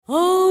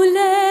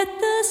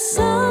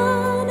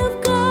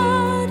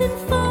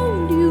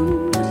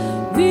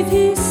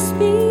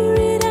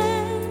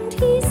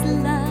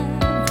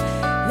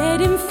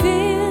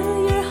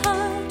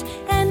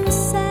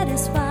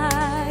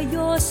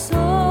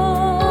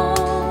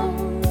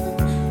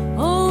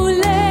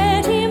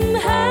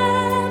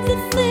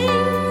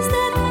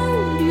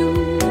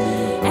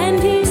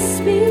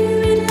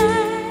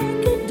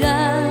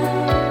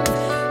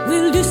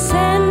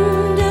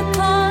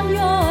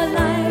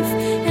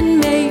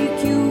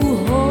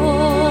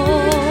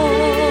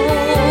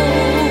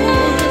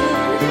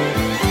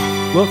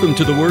Welcome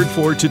to the Word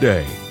for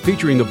Today,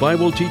 featuring the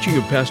Bible teaching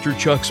of Pastor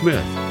Chuck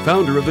Smith,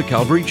 founder of the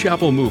Calvary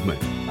Chapel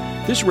Movement.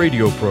 This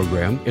radio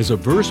program is a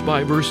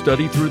verse-by-verse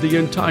study through the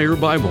entire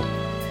Bible.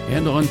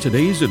 And on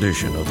today's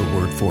edition of the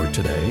Word for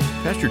Today,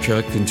 Pastor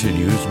Chuck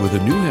continues with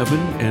a new heaven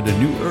and a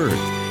new earth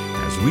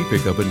as we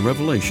pick up in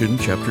Revelation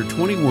chapter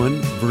 21,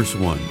 verse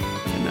 1.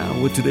 And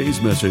now with today's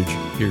message,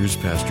 here's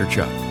Pastor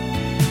Chuck.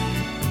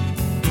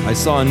 I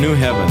saw a new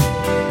heaven,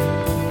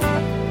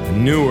 a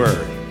new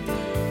earth.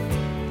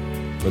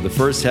 For the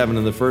first heaven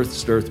and the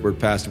first earth were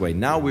passed away.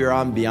 Now we are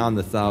on beyond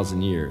the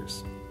 1,000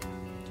 years.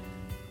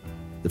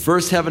 The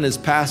first heaven has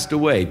passed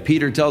away.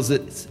 Peter tells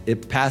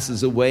it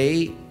passes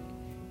away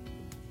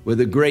with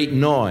a great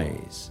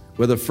noise,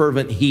 with a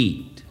fervent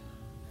heat,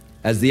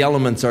 as the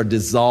elements are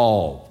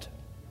dissolved.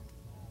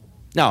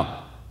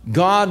 Now,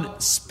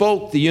 God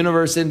spoke the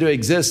universe into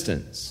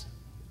existence.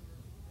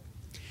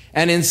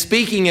 And in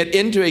speaking it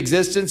into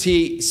existence,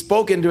 he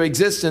spoke into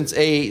existence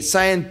a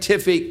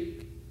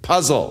scientific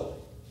puzzle.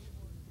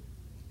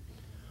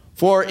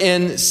 For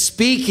in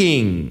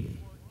speaking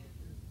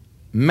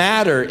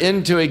matter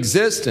into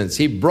existence,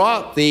 he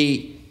brought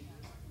the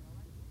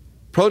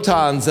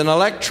protons and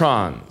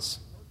electrons,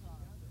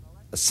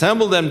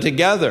 assembled them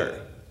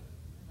together,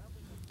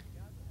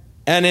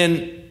 and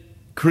in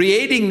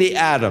creating the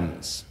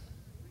atoms,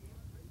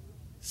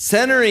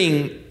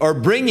 centering or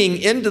bringing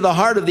into the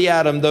heart of the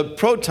atom the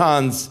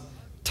protons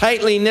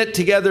tightly knit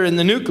together in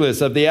the nucleus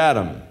of the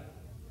atom,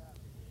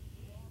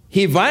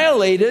 he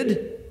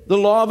violated the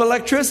law of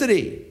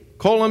electricity,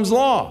 Coulomb's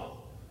law,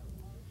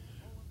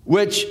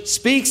 which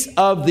speaks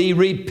of the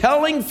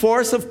repelling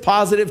force of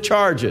positive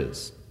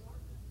charges.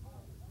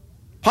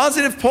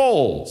 Positive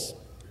poles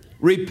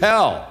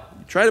repel.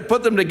 You try to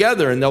put them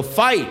together and they'll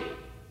fight.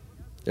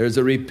 There's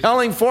a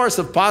repelling force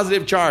of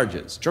positive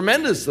charges.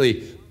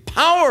 Tremendously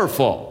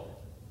powerful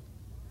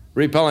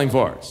repelling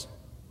force.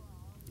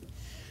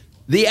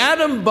 The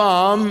atom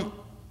bomb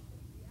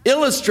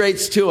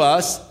illustrates to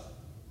us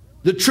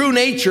the true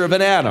nature of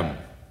an atom.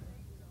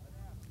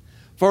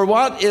 For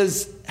what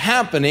is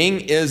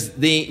happening is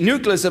the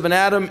nucleus of an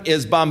atom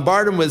is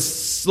bombarded with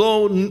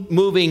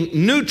slow-moving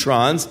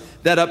neutrons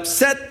that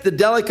upset the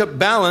delicate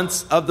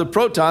balance of the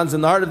protons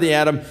in the heart of the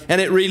atom, and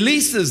it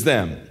releases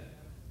them.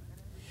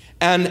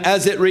 And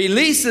as it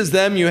releases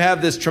them, you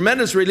have this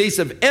tremendous release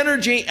of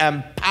energy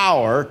and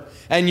power,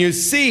 and you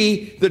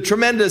see the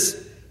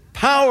tremendous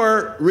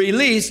power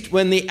released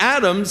when the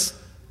atoms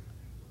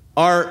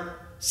are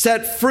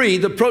set free.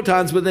 The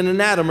protons within an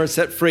atom are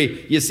set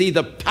free. You see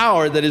the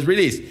power that is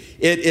released.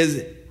 It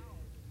is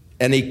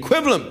an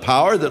equivalent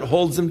power that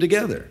holds them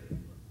together.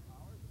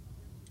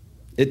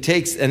 It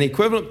takes an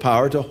equivalent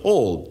power to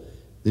hold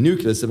the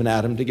nucleus of an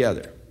atom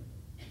together.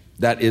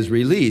 That is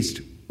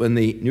released when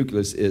the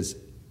nucleus is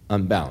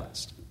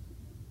unbalanced.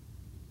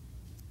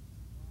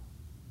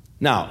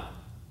 Now,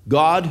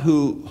 God,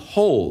 who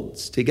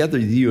holds together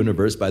the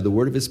universe by the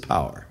word of his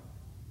power,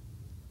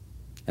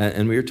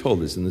 and we are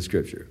told this in the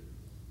scripture,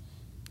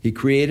 he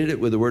created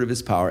it with the word of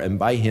his power, and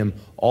by him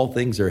all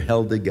things are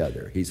held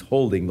together. He's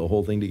holding the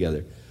whole thing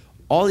together.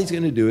 All he's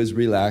going to do is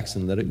relax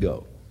and let it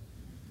go.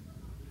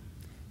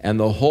 And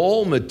the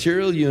whole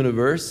material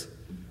universe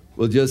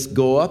will just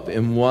go up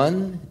in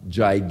one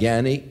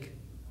gigantic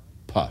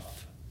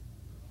puff.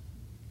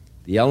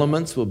 The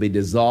elements will be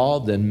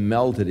dissolved and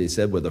melted, he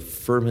said, with a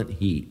fervent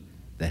heat.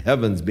 The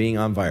heavens being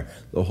on fire.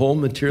 The whole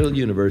material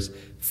universe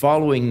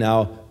following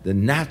now the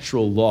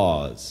natural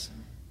laws.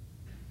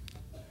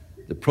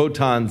 The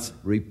protons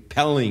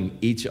repelling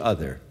each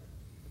other.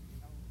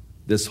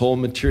 This whole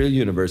material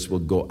universe will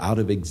go out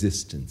of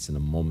existence in a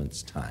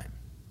moment's time.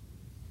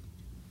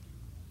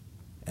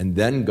 And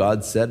then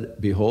God said,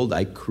 behold,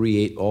 I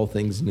create all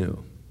things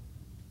new.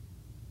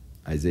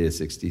 Isaiah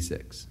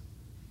 66.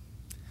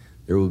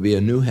 There will be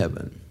a new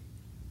heaven,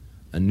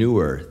 a new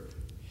earth,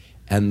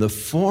 and the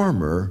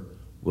former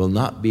will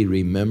not be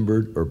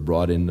remembered or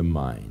brought into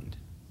mind.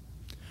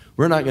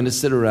 We're not going to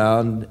sit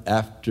around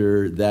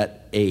after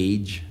that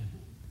age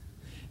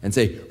and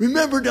say,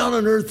 remember down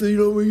on earth, we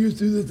used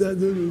to do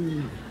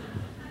that.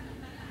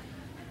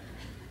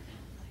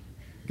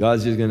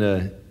 God's just going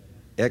to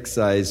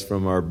excise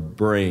from our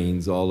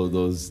brains all of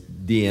those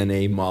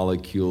DNA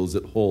molecules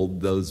that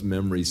hold those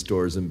memory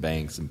stores and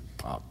banks, and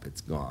pop,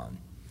 it's gone.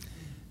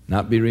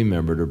 Not be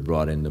remembered or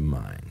brought into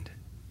mind.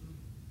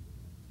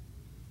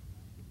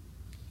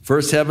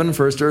 First heaven,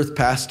 first earth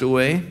passed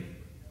away.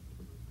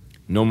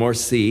 No more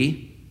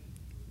sea.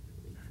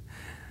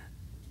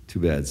 Too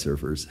bad,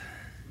 surfers.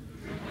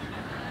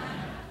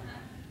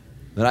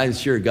 But I'm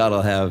sure God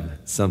will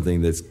have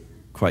something that's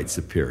quite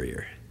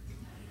superior.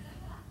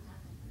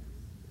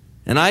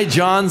 And I,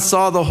 John,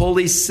 saw the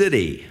holy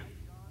city,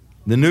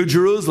 the new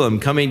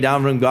Jerusalem, coming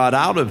down from God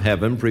out of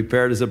heaven,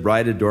 prepared as a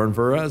bride adorned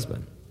for her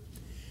husband.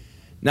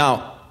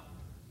 Now,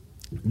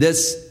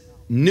 this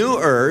new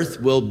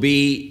earth will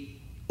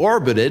be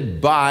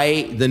orbited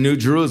by the New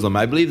Jerusalem.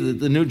 I believe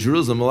that the New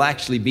Jerusalem will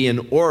actually be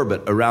in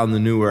orbit around the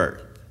new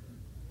earth.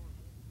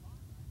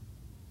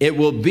 It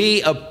will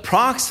be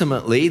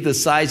approximately the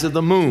size of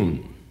the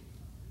moon.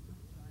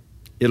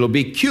 It'll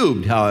be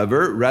cubed,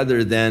 however,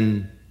 rather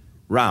than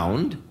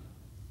round.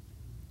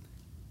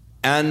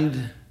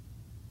 And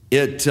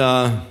it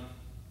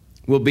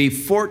will be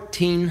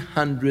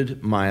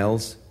 1,400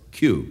 miles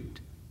cubed.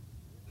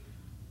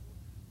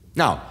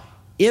 Now,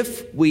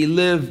 if we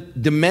live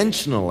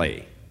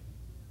dimensionally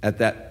at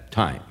that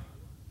time,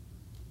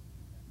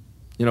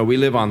 we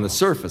live on the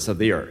surface of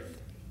the earth.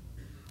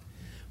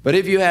 But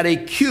if you had a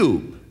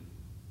cube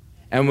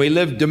and we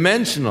live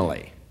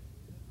dimensionally,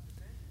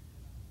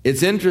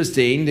 it's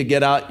interesting to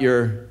get out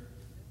your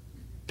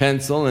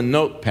pencil and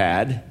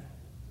notepad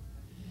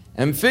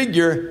and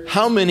figure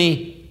how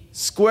many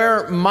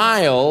square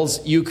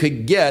miles you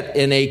could get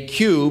in a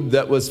cube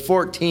that was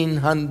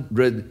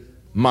 1,400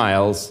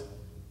 miles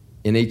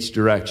in each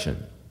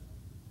direction.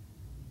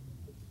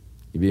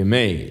 You'd be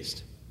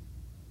amazed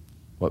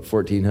what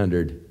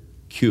 1,400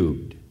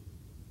 cubed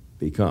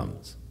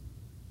becomes.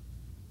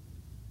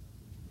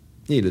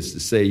 Needless to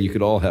say, you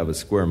could all have a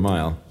square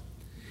mile.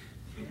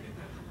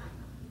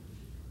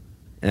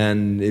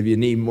 And if you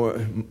need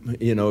more,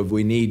 if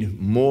we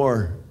need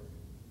more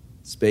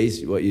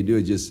space, what you do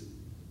is just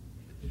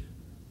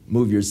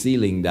move your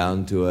ceiling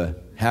down to a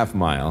half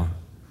mile,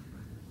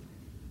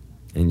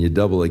 and you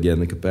double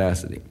again the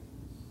capacity.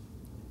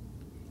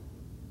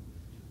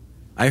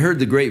 I heard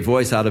the great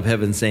voice out of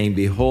heaven saying,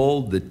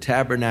 "Behold, the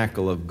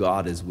tabernacle of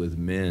God is with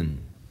men.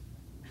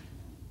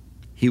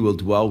 He will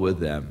dwell with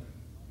them."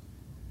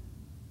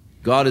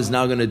 God is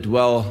now going to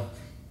dwell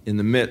in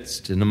the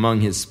midst and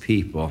among his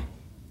people.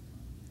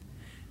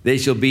 They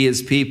shall be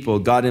his people.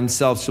 God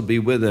himself shall be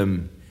with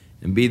them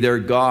and be their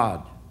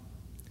God.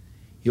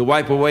 He'll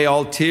wipe away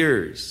all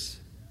tears,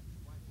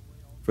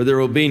 for there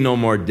will be no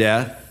more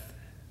death.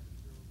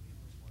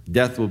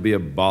 Death will be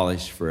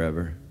abolished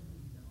forever.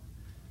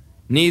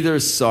 Neither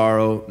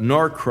sorrow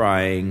nor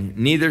crying,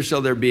 neither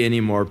shall there be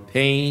any more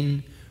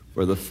pain,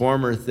 for the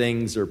former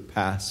things are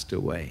passed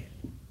away.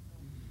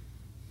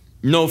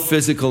 No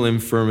physical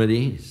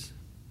infirmities,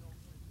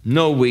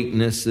 no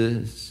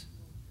weaknesses,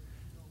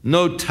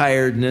 no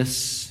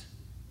tiredness,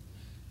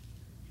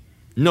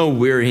 no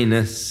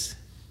weariness.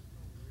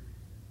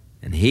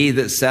 And he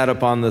that sat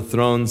upon the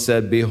throne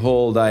said,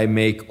 "Behold, I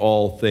make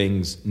all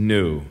things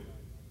new."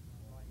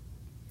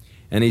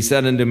 And he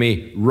said unto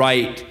me,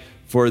 "Write,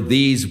 for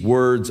these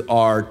words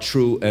are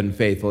true and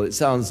faithful." It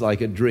sounds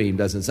like a dream,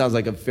 doesn't it? It sounds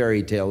like a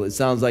fairy tale. It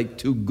sounds like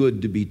too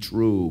good to be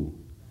true.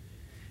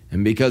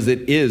 And because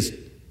it is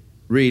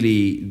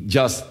really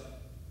just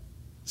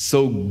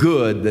so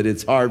good that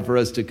it's hard for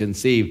us to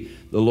conceive,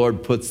 the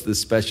Lord puts the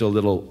special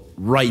little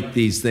 "write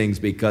these things,"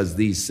 because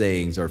these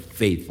sayings are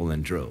faithful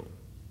and true.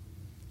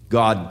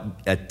 God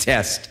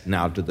attests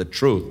now to the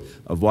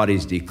truth of what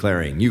he's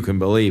declaring. You can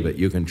believe it.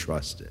 You can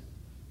trust it.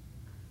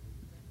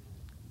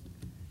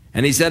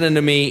 And he said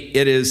unto me,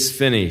 "It is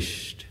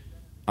finished.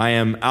 I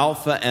am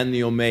Alpha and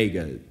the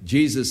Omega."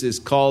 Jesus is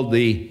called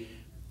the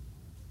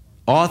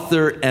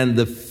author and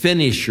the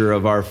finisher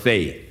of our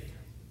faith.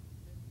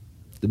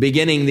 The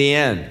beginning, the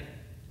end.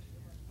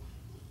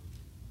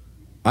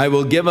 "I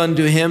will give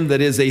unto him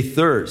that is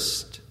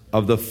athirst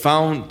of the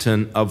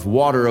fountain of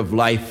water of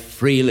life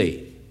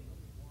freely."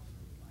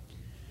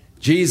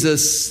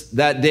 Jesus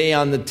that day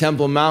on the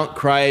Temple Mount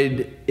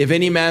cried, "If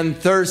any man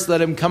thirst,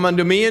 let him come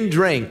unto me and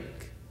drink."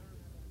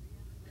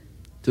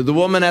 To the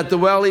woman at the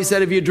well, he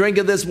said, "If you drink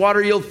of this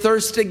water, you'll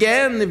thirst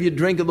again. If you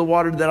drink of the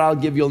water that I'll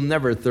give, you'll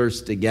never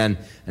thirst again."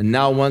 And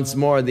now once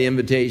more, the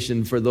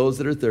invitation for those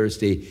that are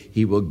thirsty,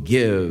 he will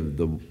give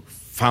the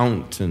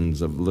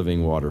fountains of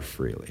living water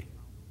freely.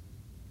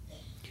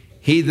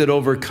 "He that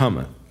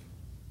overcometh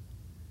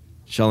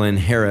shall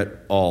inherit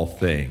all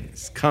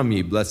things." Come,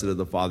 ye blessed of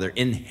the Father,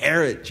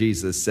 inherit,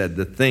 Jesus said,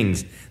 the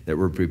things that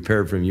were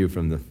prepared from you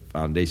from the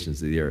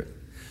foundations of the earth.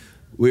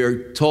 We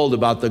are told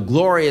about the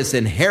glorious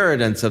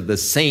inheritance of the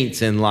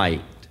saints in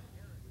light.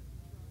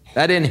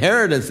 That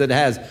inheritance that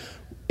has,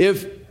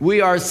 if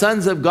we are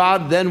sons of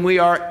God, then we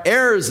are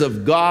heirs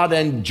of God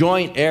and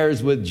joint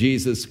heirs with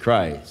Jesus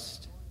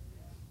Christ.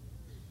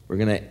 We're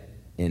going to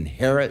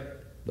inherit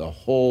the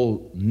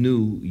whole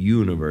new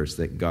universe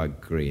that God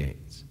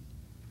creates.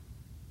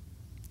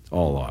 It's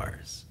all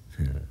ours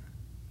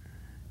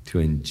to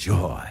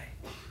enjoy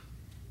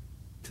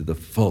to the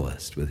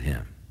fullest with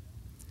him.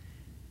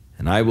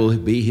 "And I will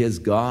be his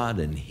God,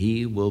 and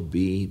he will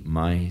be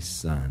my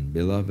son."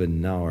 Beloved,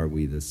 now are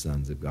we the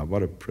sons of God.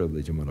 What a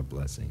privilege and what a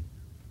blessing.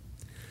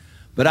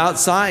 But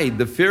outside,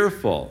 the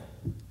fearful,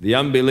 the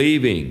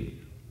unbelieving,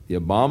 the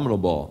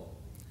abominable,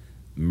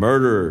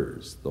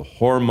 murderers, the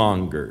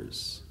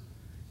whoremongers,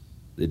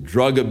 the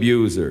drug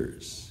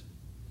abusers,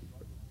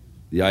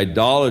 the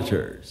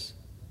idolaters,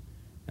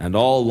 and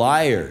all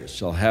liars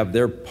shall have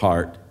their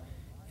part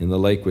in the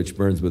lake which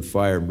burns with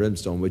fire and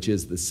brimstone, which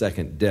is the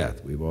second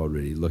death. We've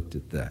already looked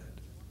at that.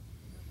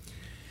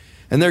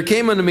 "And there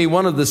came unto me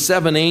one of the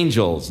seven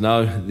angels."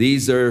 Now,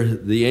 these are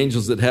the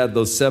angels that had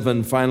those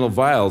seven final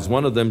vials.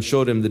 One of them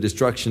showed him the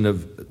destruction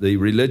of the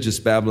religious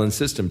Babylon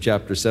system,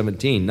 chapter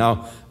 17.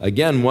 Now,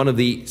 again, one of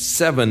the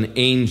seven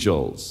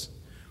angels,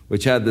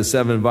 which had the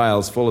seven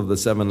vials full of the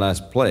seven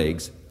last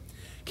plagues,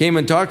 came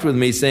and talked with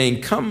me,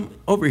 saying, "Come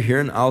over here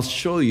and I'll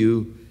show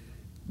you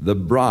the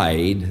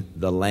bride,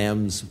 the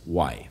Lamb's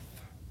wife."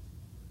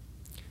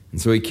 And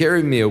so he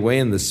carried me away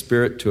in the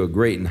Spirit to a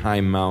great and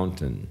high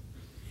mountain.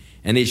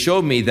 And he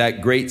showed me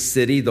that great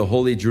city, the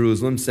holy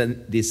Jerusalem,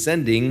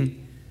 descending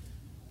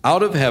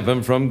out of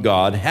heaven from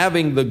God,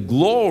 having the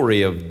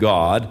glory of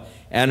God,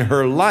 and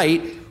her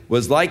light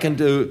was like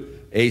unto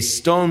a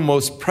stone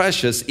most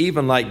precious,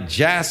 even like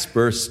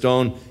jasper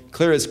stone,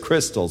 clear as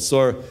crystal.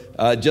 So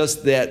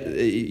just that,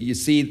 you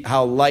see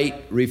how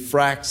light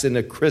refracts in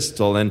a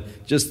crystal, and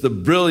just the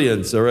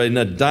brilliance, or in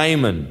a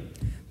diamond,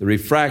 the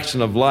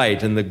refraction of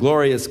light, and the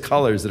glorious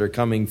colors that are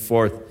coming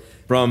forth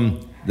from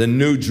the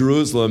New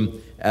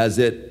Jerusalem as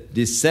it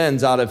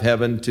descends out of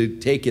heaven to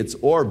take its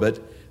orbit,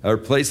 or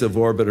place of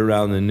orbit,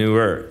 around the new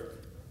earth.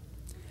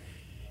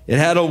 It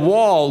had a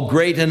wall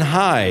great and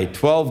high,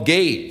 12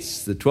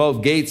 gates. The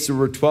 12 gates, there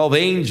were 12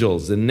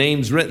 angels, and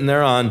names written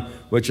thereon,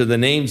 which are the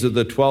names of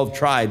the 12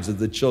 tribes of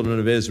the children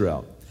of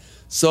Israel.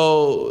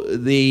 So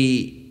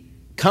the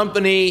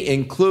company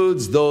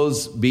includes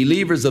those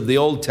believers of the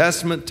Old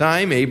Testament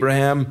time,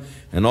 Abraham,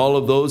 and all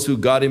of those who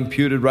God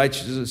imputed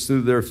righteousness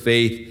through their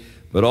faith,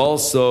 but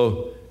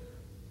also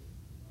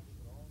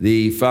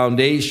the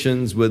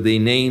foundations with the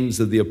names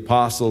of the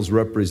apostles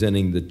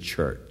representing the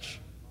church.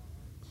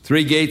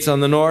 3 gates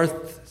on the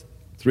north,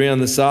 3 on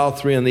the south,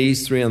 3 on the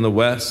east, 3 on the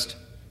west.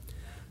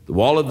 The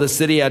wall of the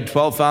city had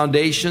 12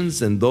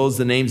 foundations, and those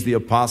the names of the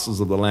apostles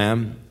of the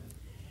Lamb.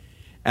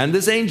 And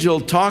this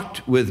angel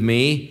talked with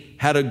me,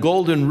 had a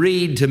golden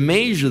reed to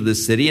measure the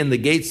city and the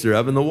gates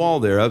thereof and the wall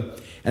thereof.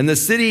 And the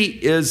city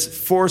is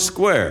 4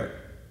 square,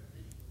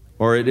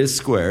 or it is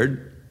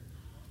squared.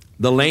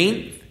 The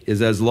length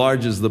is as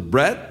large as the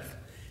breadth.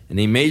 And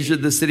he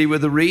measured the city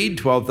with a reed,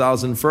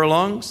 12,000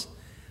 furlongs,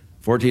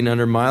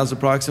 1,400 miles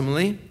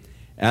approximately.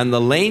 And the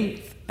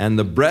length and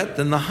the breadth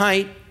and the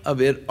height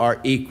of it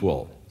are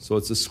equal. So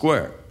it's a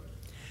square.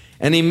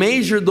 And he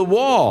measured the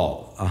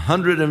wall,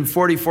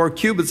 144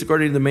 cubits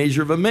according to the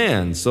measure of a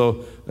man.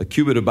 So a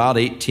cubit about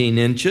 18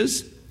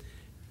 inches.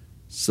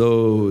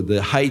 So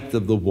the height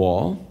of the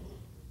wall,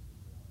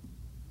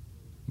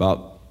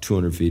 about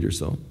 200 feet or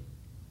so.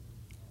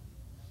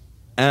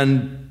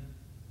 And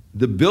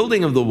the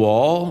building of the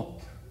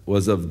wall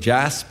was of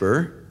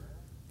jasper,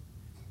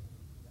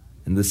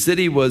 and the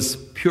city was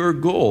pure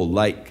gold,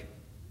 like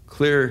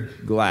clear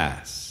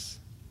glass.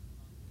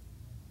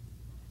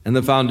 And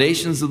the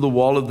foundations of the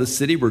wall of the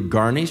city were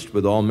garnished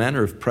with all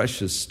manner of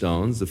precious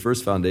stones. The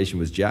first foundation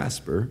was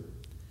jasper,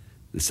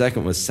 the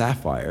second was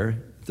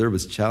sapphire, the third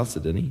was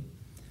chalcedony,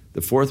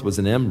 the fourth was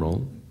an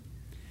emerald,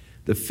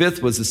 the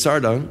fifth was a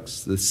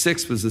sardonyx, the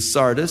sixth was a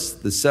sardis,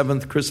 the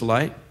seventh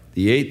chrysolite,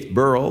 the eighth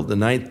beryl, the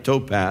ninth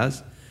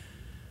topaz,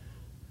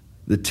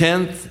 the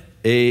 10th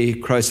a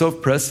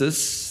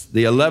chrysoprasus,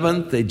 the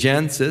 11th a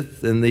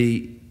jacinth, and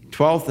the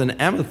 12th an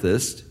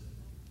amethyst,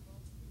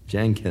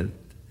 jacinth.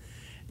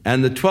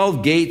 And the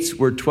 12 gates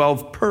were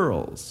 12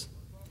 pearls,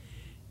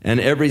 and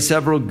every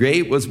several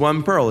gate was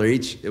 1 pearl, or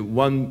each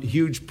one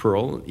huge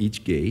pearl,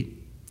 each gate.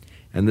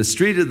 And the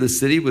street of the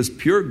city was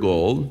pure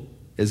gold,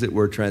 as it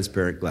were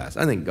transparent glass.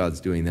 I think God's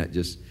doing that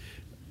just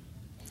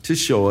to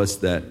show us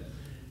that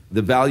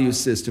the value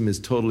system is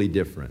totally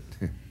different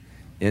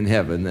in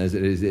heaven as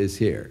it is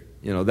here.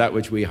 You know, that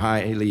which we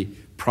highly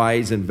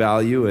prize and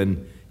value,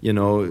 and, you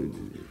know,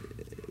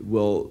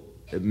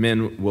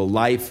 men will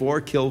lie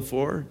for, kill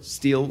for,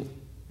 steal,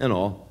 and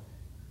all.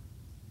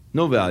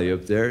 No value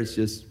up there. It's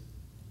just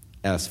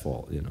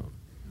asphalt, you know.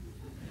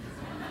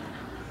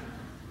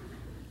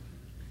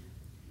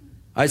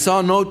 I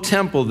saw no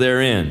temple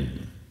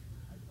therein,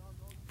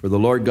 for the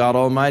Lord God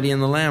Almighty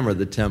and the Lamb are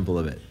the temple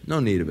of it. No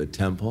need of a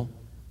temple.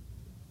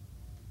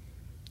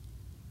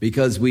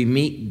 Because we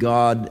meet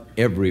God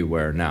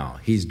everywhere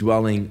now. He's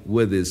dwelling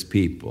with his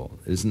people.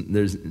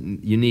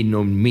 You need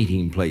no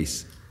meeting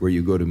place where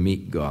you go to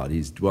meet God.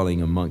 He's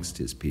dwelling amongst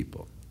his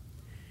people.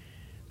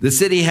 The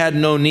city had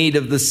no need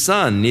of the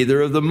sun, neither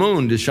of the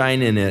moon to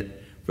shine in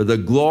it, for the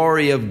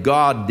glory of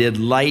God did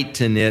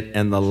lighten it,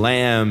 and the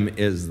Lamb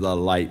is the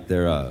light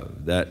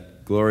thereof.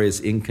 That glorious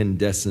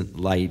incandescent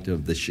light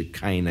of the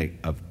Shekinah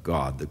of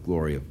God, the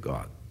glory of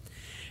God.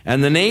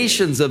 And the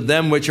nations of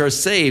them which are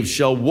saved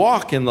shall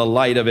walk in the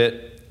light of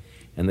it,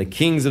 and the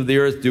kings of the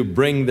earth do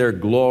bring their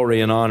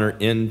glory and honor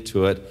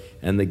into it,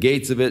 and the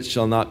gates of it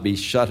shall not be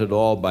shut at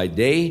all by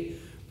day,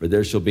 for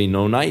there shall be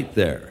no night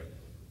there.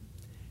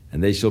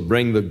 And they shall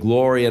bring the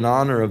glory and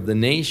honor of the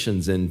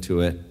nations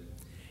into it,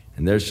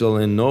 and there shall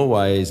in no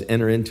wise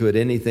enter into it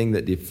anything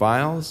that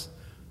defiles,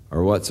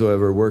 or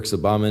whatsoever works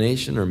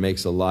abomination or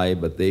makes a lie,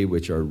 but they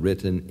which are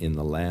written in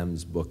the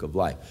Lamb's book of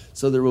life.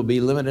 So there will be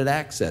limited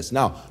access.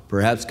 Now,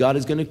 perhaps God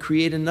is going to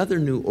create another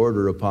new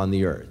order upon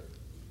the earth.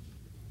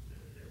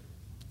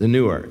 The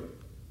new earth.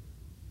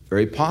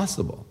 Very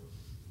possible.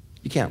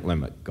 You can't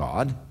limit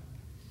God.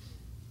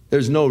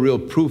 There's no real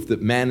proof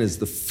that man is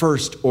the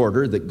first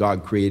order that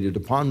God created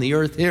upon the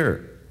earth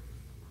here.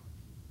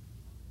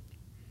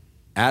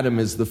 Adam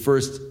is the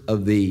first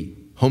of the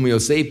Homo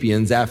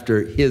sapiens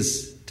after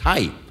his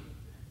type.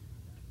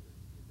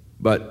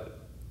 But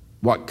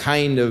what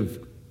kind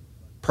of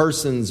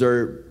persons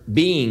or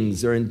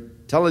beings or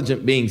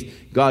intelligent beings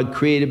God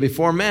created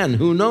before man,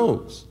 who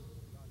knows?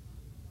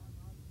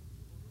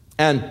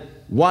 And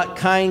what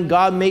kind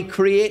God may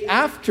create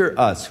after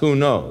us, who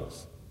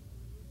knows?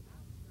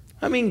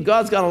 I mean,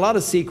 God's got a lot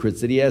of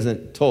secrets that he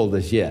hasn't told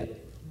us yet.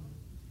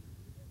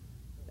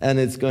 And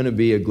it's going to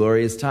be a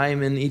glorious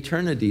time in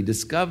eternity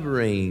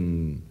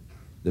discovering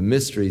the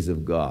mysteries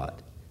of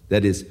God.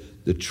 That is,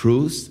 the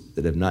truths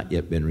that have not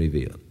yet been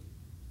revealed.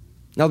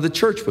 Now, the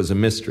church was a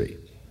mystery.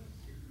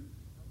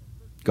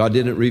 God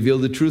didn't reveal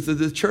the truth of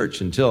the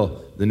church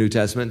until the New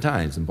Testament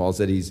times. And Paul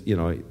said he's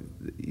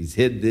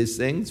hid these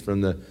things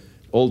from the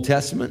Old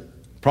Testament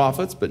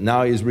prophets, but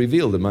now he's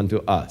revealed them unto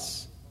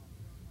us.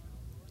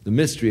 The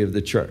mystery of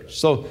the church.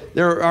 So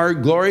there are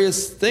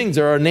glorious things.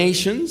 There are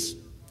nations.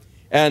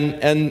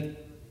 And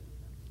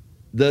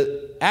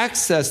the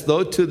access,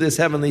 though, to this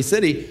heavenly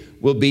city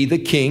will be the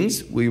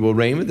kings. We will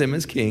reign with him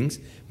as kings,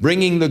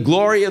 bringing the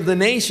glory of the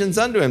nations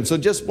unto him. So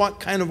just what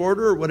kind of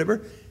order or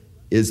whatever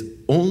is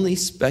only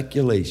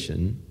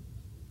speculation,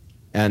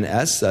 and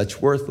as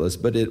such worthless,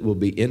 but it will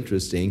be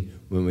interesting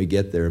when we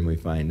get there and we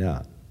find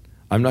out.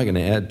 I'm not going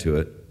to add to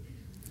it.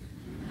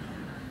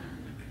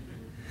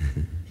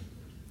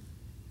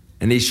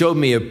 And he showed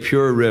me a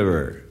pure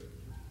river.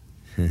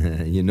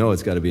 You know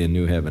it's got to be a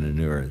new heaven and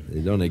new earth.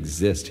 They don't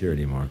exist here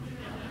anymore.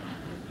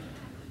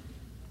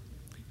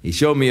 He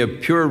showed me a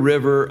pure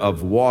river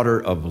of water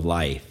of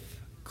life,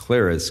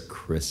 clear as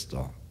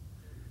crystal,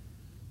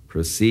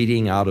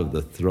 proceeding out of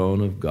the throne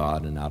of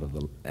God and out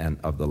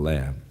of the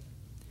Lamb.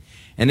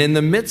 And in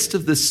the midst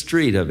of the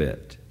street of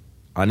it,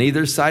 on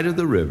either side of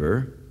the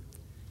river,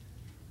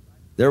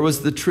 there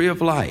was the tree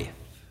of life,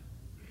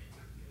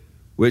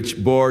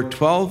 which bore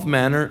 12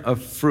 manner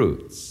of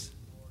fruits,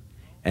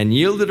 and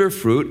yielded her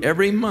fruit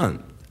every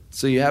month.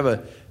 So you have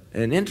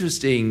an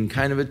interesting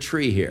kind of a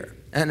tree here.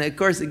 And of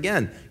course,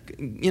 again,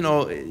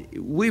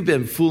 we've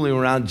been fooling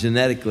around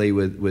genetically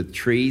with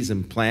trees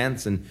and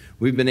plants, and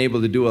we've been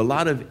able to do a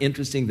lot of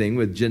interesting things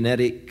with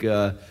genetic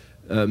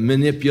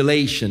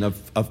manipulation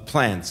of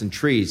plants and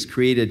trees,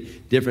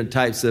 created different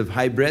types of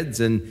hybrids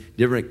and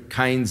different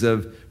kinds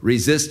of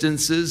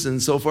resistances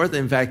and so forth.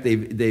 In fact,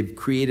 they've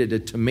created a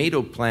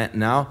tomato plant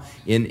now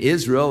in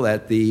Israel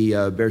at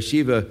the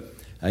Beersheba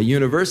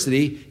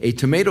University, a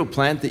tomato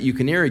plant that you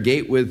can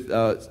irrigate with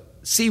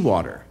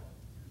seawater.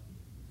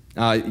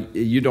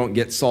 You don't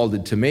get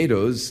salted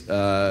tomatoes,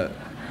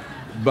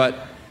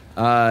 but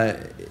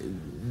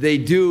they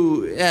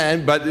do.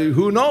 But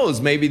who knows?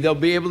 Maybe they'll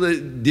be able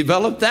to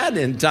develop that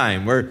in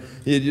time, where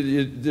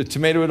the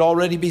tomato would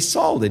already be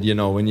salted,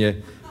 when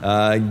you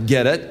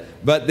get it.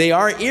 But they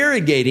are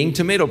irrigating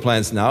tomato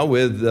plants now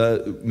with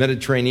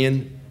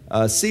Mediterranean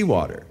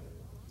seawater,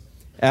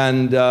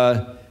 and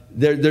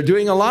they're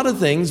doing a lot of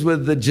things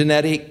with the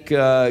genetic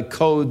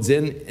codes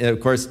of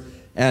course,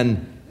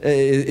 and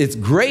it's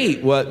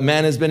great what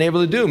man has been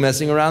able to do,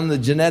 messing around the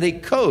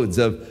genetic codes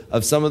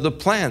of some of the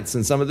plants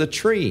and some of the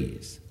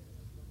trees.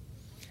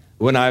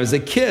 When I was a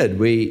kid,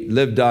 we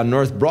lived on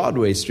North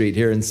Broadway Street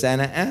here in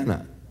Santa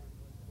Ana.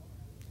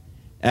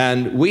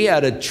 And we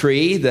had a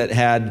tree that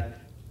had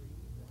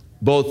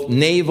both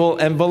navel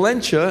and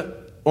Valencia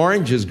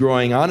oranges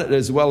growing on it,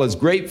 as well as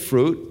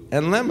grapefruit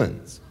and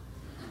lemons.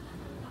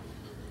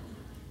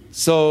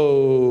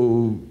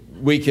 So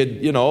we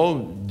could,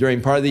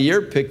 during part of the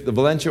year, pick the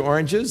Valencia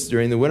oranges.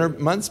 During the winter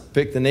months,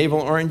 pick the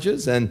navel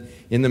oranges. And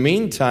in the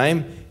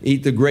meantime,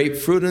 eat the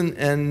grapefruit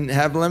and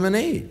have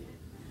lemonade.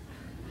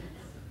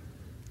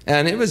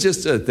 And it was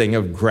just a thing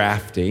of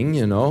grafting,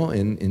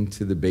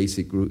 into the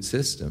basic root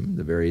system,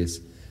 the various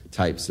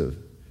types of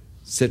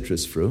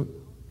citrus fruit.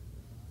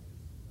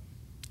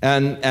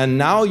 And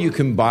now you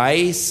can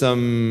buy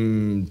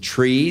some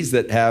trees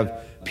that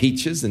have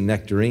peaches and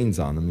nectarines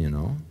on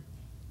them,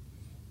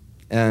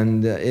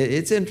 And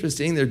it's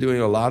interesting. They're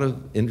doing a lot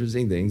of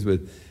interesting things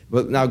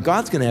but now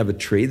God's going to have a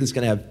tree that's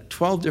going to have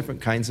 12 different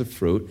kinds of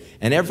fruit,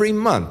 and every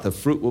month the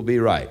fruit will be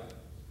ripe.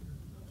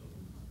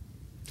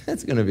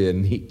 That's going to be a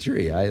neat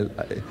tree.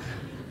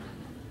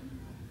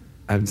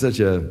 I'm such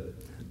a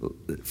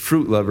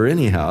fruit lover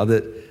anyhow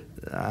that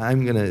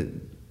I'm going to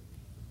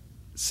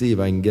see if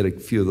I can get a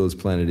few of those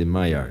planted in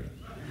my yard.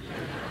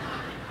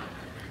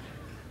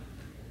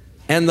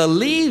 And the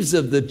leaves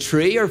of the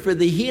tree are for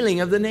the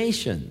healing of the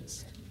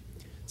nations.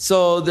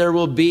 So there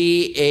will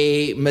be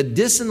a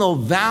medicinal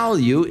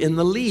value in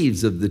the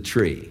leaves of the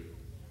tree.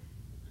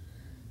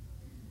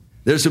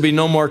 There shall be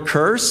no more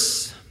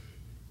curse.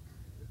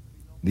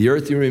 The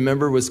earth, you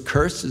remember, was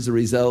cursed as a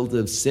result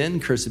of sin.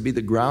 Cursed be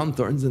the ground,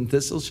 thorns and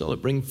thistles shall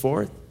it bring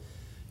forth.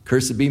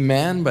 Cursed be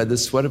man, by the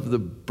sweat of the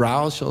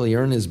brow shall he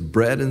earn his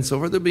bread, and so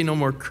forth. There'll be no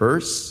more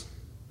curse.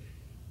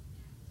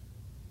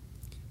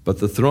 But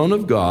the throne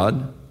of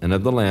God and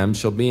of the Lamb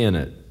shall be in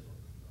it.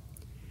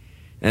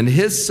 And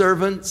his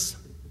servants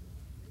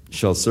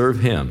shall serve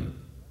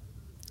him.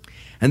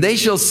 And they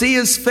shall see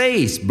his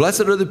face.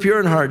 Blessed are the pure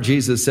in heart,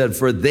 Jesus said,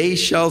 for they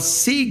shall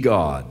see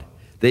God.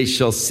 They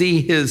shall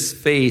see his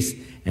face,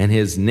 and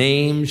his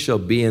name shall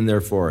be in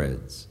their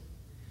foreheads.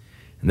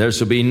 And there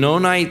shall be no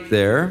night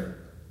there,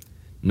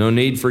 no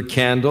need for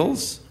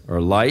candles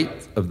or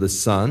light of the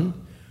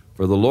sun,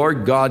 for the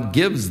Lord God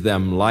gives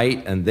them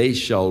light, and they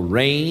shall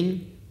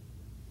reign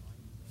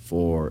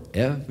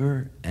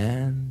forever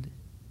and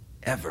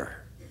ever.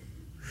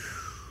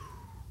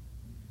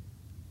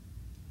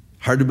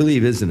 Hard to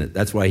believe, isn't it?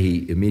 That's why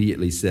he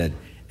immediately said,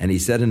 and he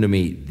said unto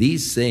me,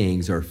 these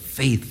sayings are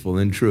faithful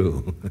and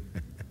true.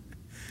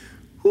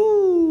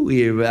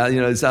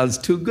 It sounds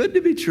too good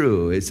to be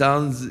true. It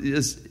sounds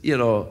just,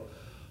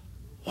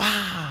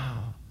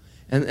 wow.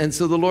 And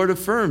so the Lord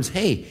affirms,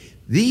 hey,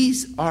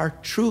 these are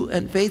true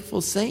and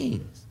faithful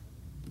sayings.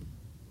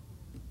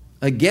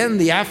 Again,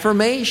 the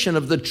affirmation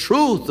of the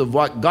truth of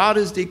what God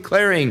is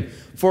declaring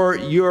for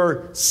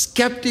your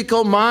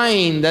skeptical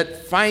mind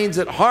that finds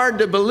it hard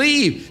to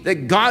believe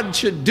that God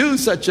should do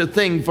such a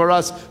thing for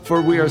us,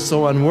 for we are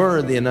so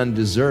unworthy and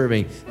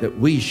undeserving that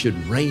we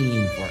should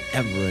reign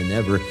forever and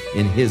ever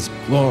in His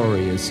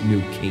glorious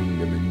new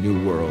kingdom and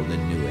new world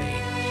and new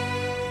age.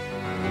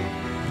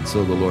 And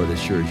so the Lord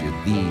assures you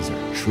these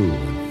are true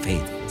and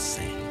faithful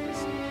sayings.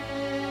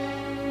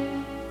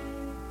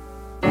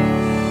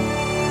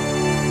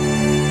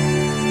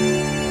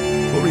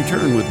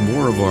 Return with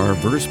more of our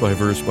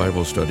verse-by-verse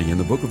Bible study in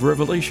the book of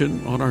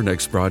Revelation on our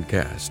next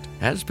broadcast,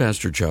 as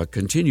Pastor Chuck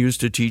continues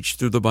to teach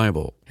through the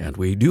Bible, and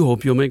we do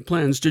hope you'll make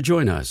plans to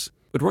join us.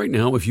 But right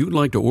now, if you'd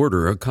like to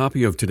order a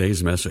copy of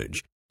today's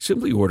message,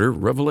 simply order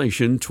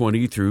Revelation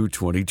 20 through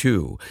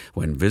 22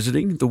 when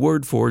visiting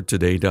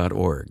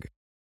thewordfortoday.org.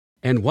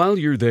 And while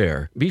you're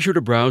there, be sure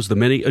to browse the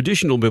many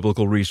additional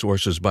biblical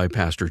resources by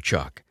Pastor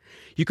Chuck.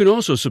 You can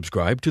also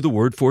subscribe to the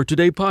Word for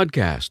Today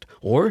podcast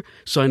or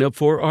sign up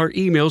for our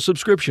email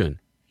subscription.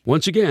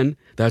 Once again,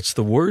 that's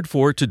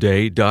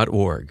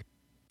thewordfortoday.org.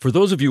 For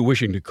those of you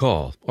wishing to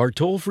call, our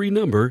toll-free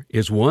number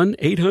is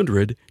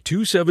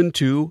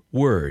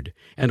 1-800-272-WORD,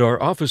 and our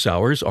office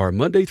hours are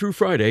Monday through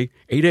Friday,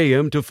 8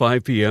 a.m. to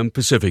 5 p.m.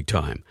 Pacific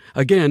Time.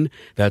 Again,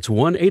 that's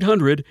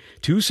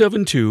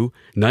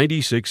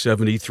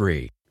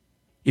 1-800-272-9673.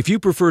 If you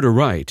prefer to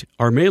write,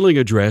 our mailing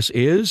address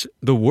is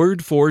The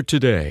Word for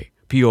Today,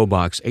 P.O.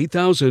 Box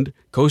 8000,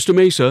 Costa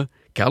Mesa,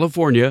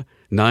 California,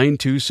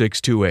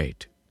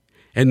 92628.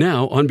 And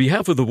now, on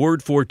behalf of the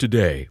Word for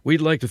Today,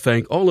 we'd like to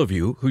thank all of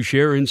you who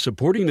share in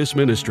supporting this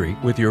ministry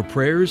with your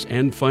prayers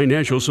and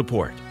financial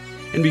support.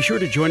 And be sure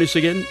to join us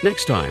again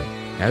next time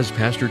as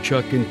Pastor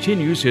Chuck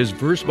continues his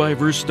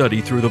verse-by-verse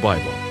study through the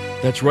Bible.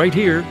 That's right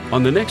here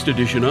on the next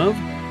edition of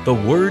The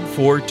Word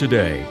for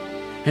Today.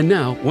 And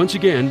now, once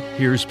again,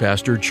 here's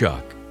Pastor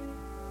Chuck.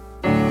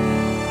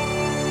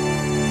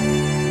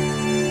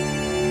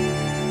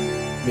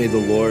 May the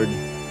Lord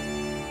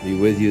be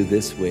with you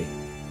this week,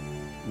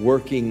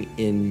 working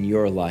in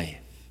your life,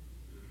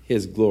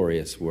 His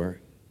glorious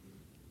work.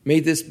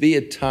 May this be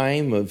a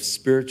time of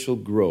spiritual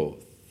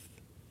growth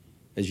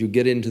as you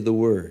get into the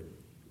Word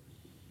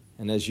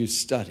and as you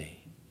study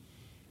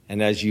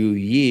and as you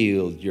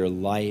yield your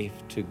life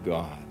to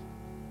God,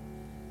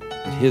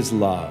 that His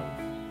love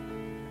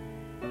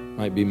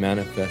might be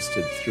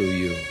manifested through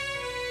you.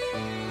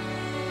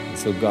 And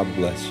so God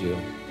bless you.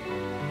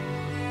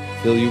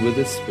 Fill you with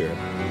His Spirit.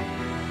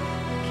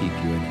 Keep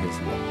you in His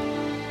love.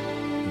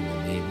 In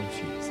the name of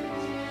Jesus.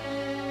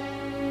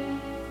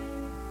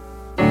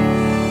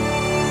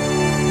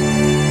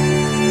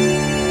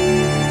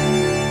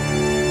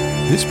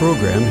 This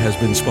program has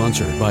been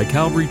sponsored by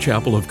Calvary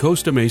Chapel of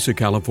Costa Mesa,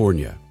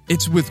 California.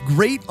 It's with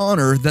great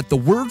honor that the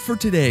Word for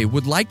Today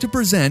would like to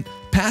present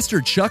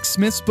Pastor Chuck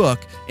Smith's book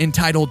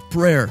entitled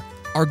Prayer,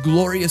 Our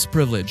Glorious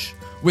Privilege.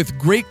 With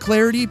great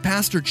clarity,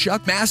 Pastor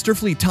Chuck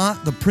masterfully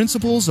taught the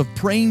principles of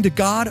praying to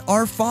God,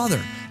 our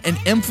Father, and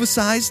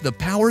emphasized the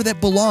power that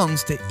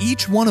belongs to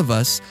each one of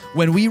us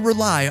when we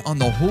rely on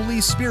the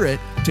Holy Spirit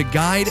to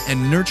guide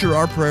and nurture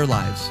our prayer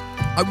lives.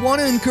 I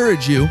want to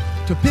encourage you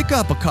to pick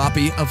up a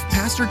copy of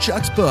Pastor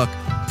Chuck's book,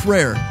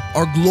 Prayer,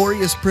 Our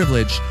Glorious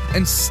Privilege,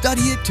 and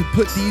study it to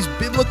put these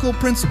biblical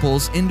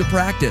principles into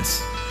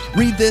practice.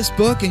 Read this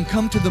book and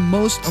come to the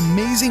most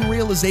amazing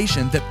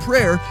realization that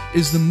prayer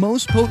is the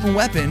most potent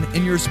weapon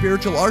in your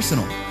spiritual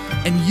arsenal,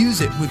 and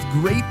use it with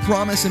great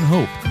promise and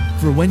hope.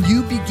 For when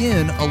you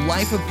begin a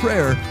life of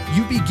prayer,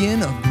 you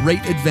begin a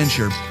great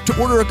adventure.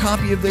 To order a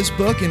copy of this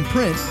book in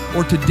print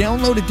or to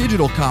download a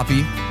digital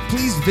copy,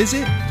 please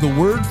visit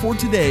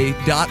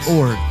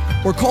thewordfortoday.org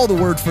or call The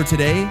Word for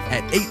Today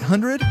at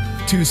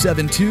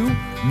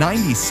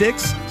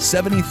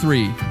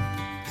 800-272-9673.